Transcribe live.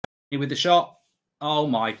with the shot. Oh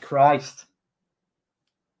my Christ.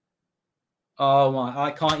 Oh my,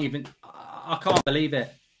 I can't believe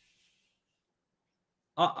it.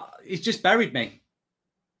 He's just buried me.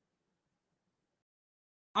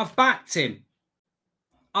 I've backed him.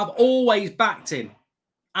 I've always backed him.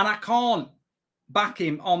 And I can't back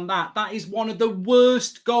him on that. That is one of the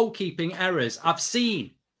worst goalkeeping errors I've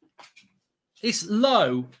seen. It's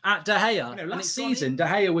low at De Gea. You know, last season,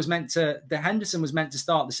 Henderson was meant to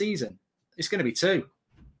start the season. It's going to be 2.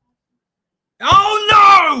 Oh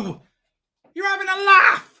no! You're having a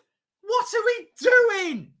laugh. What are we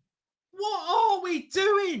doing? What are we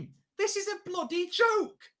doing? This is a bloody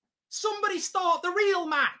joke. Somebody start the real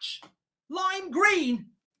match. Lime green.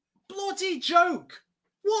 Bloody joke.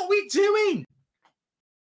 What are we doing?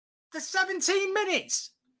 The 17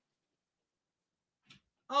 minutes.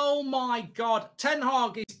 Oh my God. Ten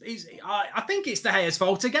Hag I think it's De Gea's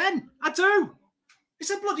fault again. I do. It's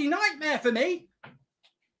a bloody nightmare for me.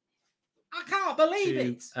 I can't believe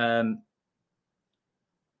it.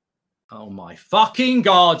 Oh my fucking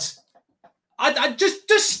God. I just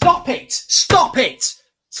stop it. Stop it.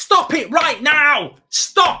 Stop it right now.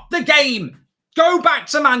 Stop the game. Go back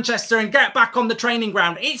to Manchester and get back on the training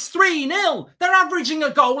ground. It's 3-0. They're averaging a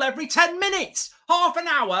goal every 10 minutes. Half an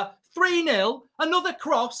hour, 3-0, another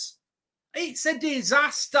cross. It's a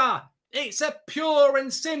disaster. It's a pure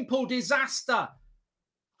and simple disaster.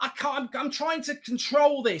 I'm trying to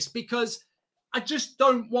control this because I just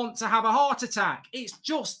don't want to have a heart attack. It's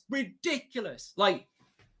just ridiculous. Like,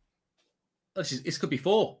 this could be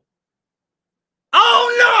 4.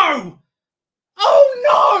 Oh no! Oh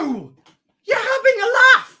no! You're having a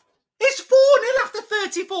laugh. It's 4-0 after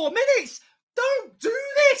 34 minutes. Don't do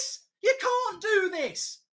this. You can't do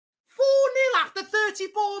this. 4-0 after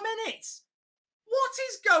 34 minutes. What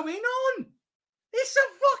is going on? It's a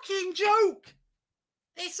fucking joke.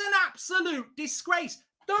 It's an absolute disgrace.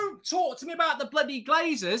 Don't talk to me about the bloody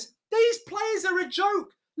Glazers. These players are a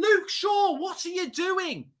joke. Luke Shaw, what are you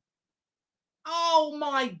doing? Oh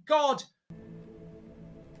my God.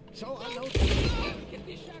 So I know. Get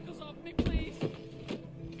these shackles off me, please.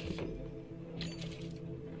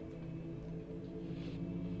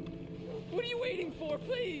 What are you waiting for,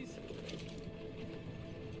 please?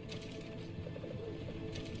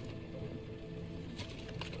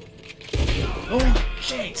 Oh,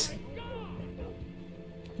 shit.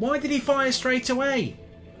 Why did he fire straight away?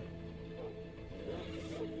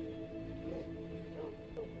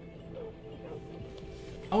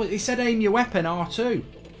 Oh, he said aim your weapon, R2.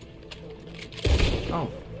 Oh.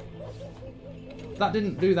 That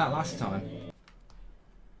didn't do that last time.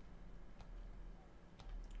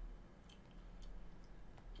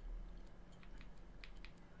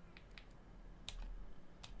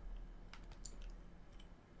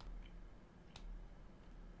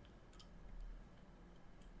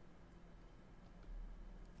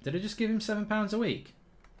 Did I just give him £7 a week?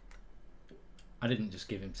 I didn't just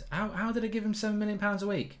give him... How did I give him £7 million a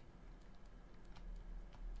week?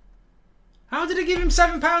 How did I give him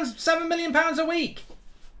 £7 million a week?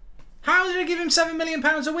 How did I give him £7 million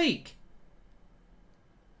a week?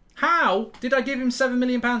 How did I give him £7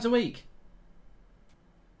 million a week?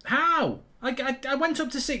 How? I went up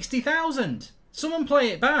to 60,000. Someone play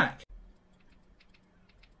it back.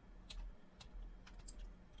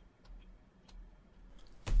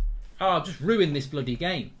 Oh, I've just ruined this bloody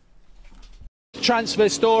game. Transfer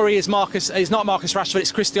story is not Marcus Rashford,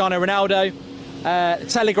 it's Cristiano Ronaldo.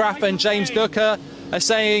 Telegraph and James Ducker are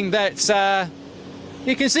saying that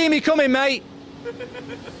you can see me coming, mate.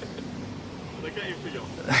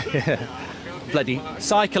 Bloody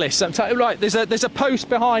cyclists. Right, there's a post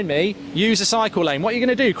behind me. Use a cycle lane. What are you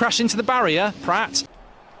going to do? Crash into the barrier, Pratt?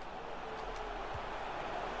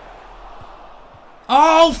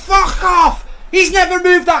 Oh, fuck off! He's never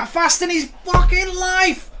moved that fast in his fucking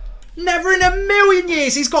life! Never in a million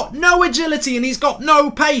years. He's got no agility and he's got no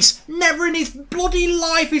pace. Never in his bloody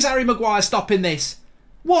life is Harry Maguire stopping this.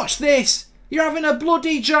 Watch this. You're having a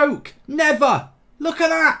bloody joke. Never. Look at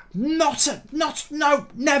that. No,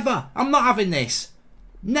 never. I'm not having this.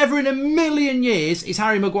 Never in a million years is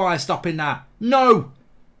Harry Maguire stopping that. No.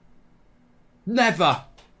 Never.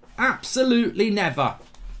 Absolutely never.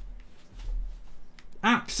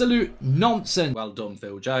 Absolute nonsense. Well done,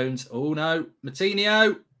 Phil Jones. Oh no,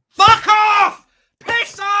 Martinho. Fuck off!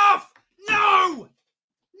 Piss off! No!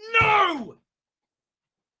 No!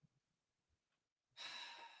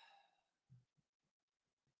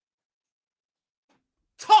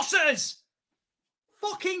 Tossers!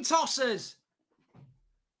 Fucking tossers!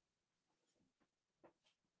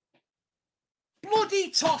 Bloody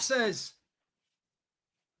tossers!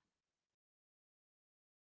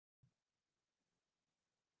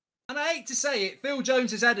 I hate to say it, Phil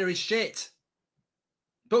Jones's header is shit.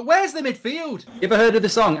 But where's the midfield? You ever heard of the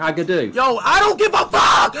song Agadoo? Yo, I don't give a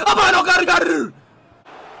fuck about Agadoo.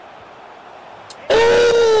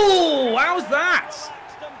 Oh, how's that?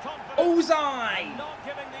 Ozai.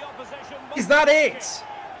 Is that it?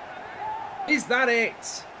 Is that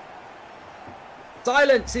it?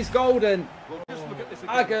 Silence is golden.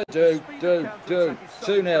 Agadoo,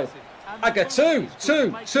 2-0. Aga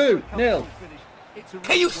 2-0.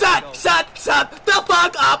 Can you shut the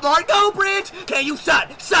fuck up, Mark Goldbridge? Can you shut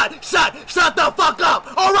the fuck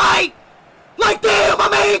up, alright? Like, damn,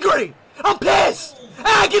 I'm angry! I'm pissed!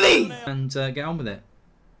 Agony! And get on with it.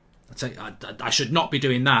 I should not be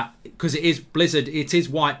doing that, because it is Blizzard, it is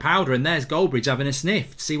white powder, and there's Goldbridge having a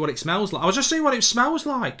sniff to see what it smells like. I'll just see what it smells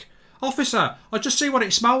like. Officer, I'll just see what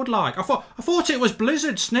it smelled like. I thought it was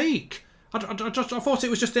Blizzard Sneak. I thought it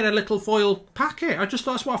was just in a little foil packet. That's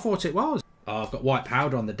what I thought it was. Oh, I've got white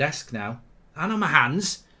powder on the desk now. And on my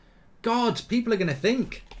hands. God, people are going to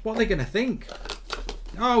think. What are they going to think?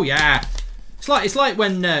 Oh, yeah. It's like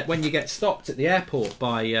when you get stopped at the airport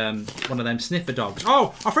by one of them sniffer dogs.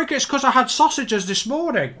 Oh, I think it's because I had sausages this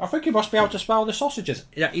morning. I think he must be able to smell the sausages.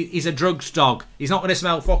 Yeah, he's a drugs dog. He's not going to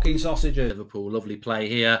smell fucking sausages. Liverpool, lovely play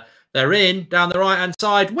here. They're in, down the right-hand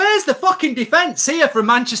side. Where's the fucking defence here from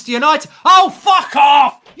Manchester United? Oh, fuck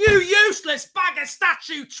off! You useless bag of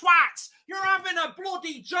statue twats! You're having a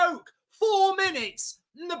bloody joke. 4 minutes,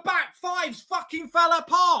 and the back fives fucking fell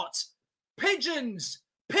apart. Pigeons!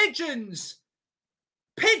 Pigeons!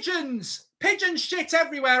 Pigeons! Pigeon shit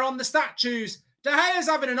everywhere on the statues. De Gea's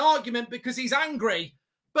having an argument because he's angry.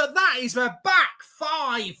 But that is a back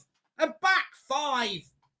five. A back five.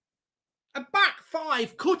 A back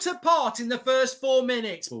five cut apart in the first 4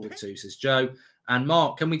 minutes. Forward two, says Joe. And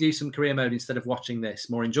Mark, can we do some career mode instead of watching this?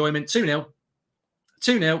 More enjoyment. 2-0.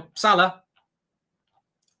 2-0. Salah.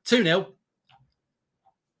 2-0.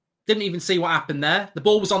 Didn't even see what happened there. The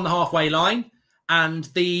ball was on the halfway line. And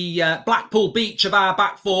the Blackpool beach of our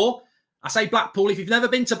back four. I say Blackpool. If you've never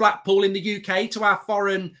been to Blackpool in the UK, to our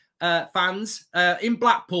foreign fans, in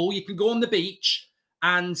Blackpool, you can go on the beach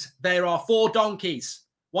and there are 4 donkeys.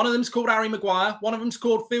 One of them's called Harry Maguire. One of them's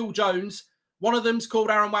called Phil Jones. One of them's called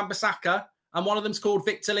Aaron Wan-Bissaka. And one of them's called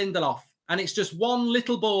Victor Lindelof. And it's just one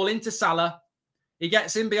little ball into Salah. He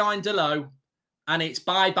gets in behind Delo. And it's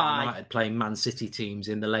bye-bye. United playing Man City teams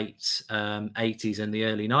in the late 80s and the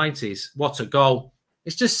early 90s. What a goal.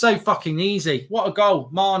 It's just so fucking easy. What a goal.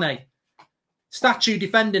 Mane. Statue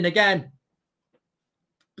defending again.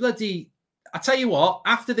 Bloody... I tell you what,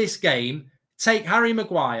 after this game, take Harry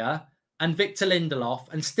Maguire and Victor Lindelof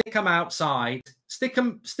and stick them outside. Stick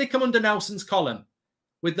them under Nelson's column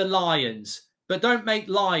with the lions. But don't make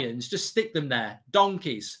lions. Just stick them there.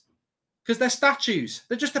 Donkeys. Because they're statues.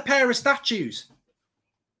 They're just a pair of statues.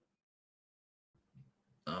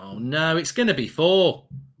 Oh, no. It's going to be 4.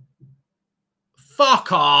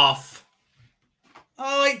 Fuck off.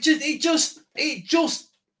 Oh,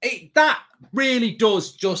 that really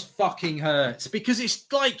does just fucking hurts. Because it's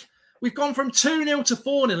like we've gone from 2-0 to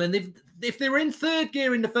 4-0. And if they were in third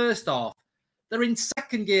gear in the first half, they're in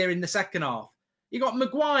second gear in the second half. You got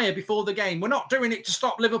Maguire before the game. We're not doing it to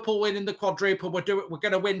stop Liverpool winning the quadruple. We're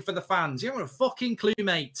going to win for the fans. You haven't a fucking clue,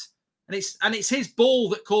 mate. And it's his ball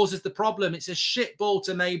that causes the problem. It's a shit ball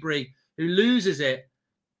to Maybury, who loses it.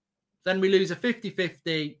 Then we lose a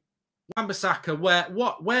 50-50. Wan-Bissaka,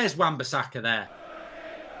 where's Wan-Bissaka there?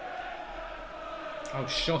 Oh,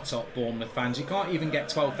 shut up, Bournemouth fans. You can't even get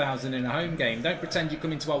 12,000 in a home game. Don't pretend you're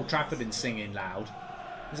coming to Old Trafford and singing loud.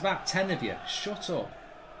 There's about 10 of you. Shut up.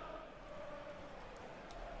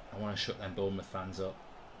 I want to shut them Bournemouth fans up.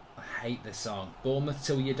 I hate this song. Bournemouth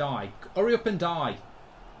till you die. Hurry up and die.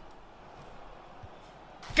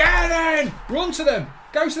 Get in! Run to them.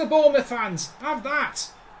 Go to the Bournemouth fans. Have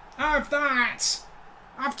that. Have that.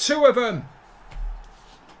 Have 2 of them.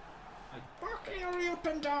 Fucking hurry up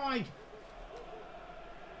and die.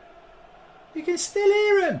 You can still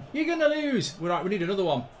hear them. You're going to lose. Right, we need another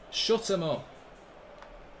one. Shut them up.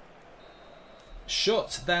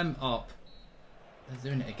 Shut them up.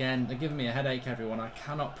 They're doing it again. They're giving me a headache, everyone. I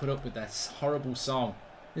cannot put up with this horrible song.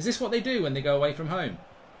 Is this what they do when they go away from home?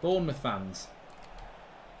 Bournemouth fans.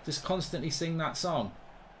 Just constantly sing that song.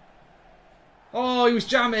 Oh, he was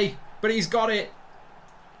jammy, but he's got it.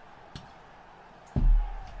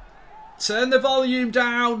 Turn the volume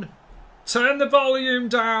down. Turn the volume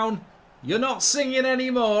down. You're not singing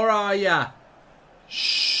anymore, are ya?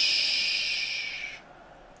 Shh.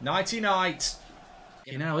 Nighty-night.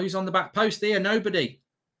 You know, who's on the back post here? Nobody.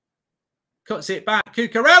 Cuts it back.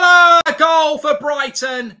 Cucurella! Goal for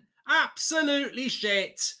Brighton. Absolutely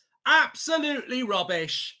shit. Absolutely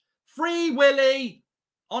rubbish. Free Willy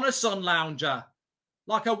on a sun lounger.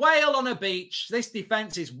 Like a whale on a beach. This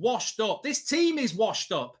defence is washed up. This team is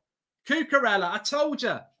washed up. Cucurella, I told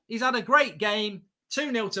you, he's had a great game.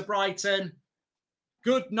 2-0 to Brighton.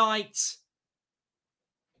 Good night,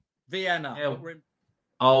 Vienna.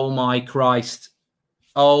 Oh, my Christ.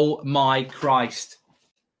 Oh, my Christ.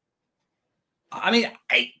 I mean,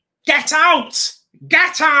 hey, get out.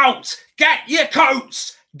 Get out. Get your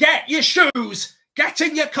coats. Get your shoes. Get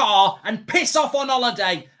in your car and piss off on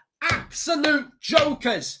holiday. Absolute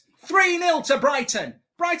jokers. 3-0 to Brighton.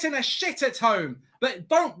 Brighton are shit at home. But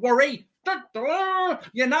don't worry.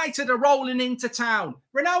 United are rolling into town.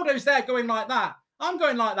 Ronaldo's there going like that. I'm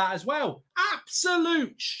going like that as well.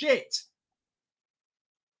 Absolute shit.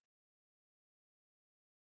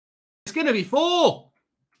 It's going to be 4.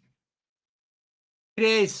 It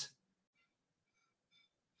is.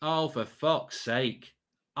 Oh, for fuck's sake.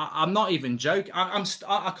 I'm not even joking.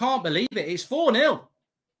 I can't believe it. It's 4-0.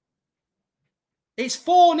 It's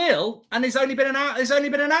 4-0 and there's only been an hour. There's only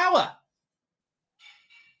been an hour.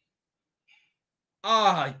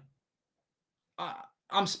 I'm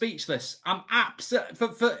speechless. I'm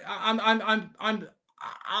absolutely.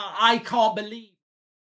 I can't believe.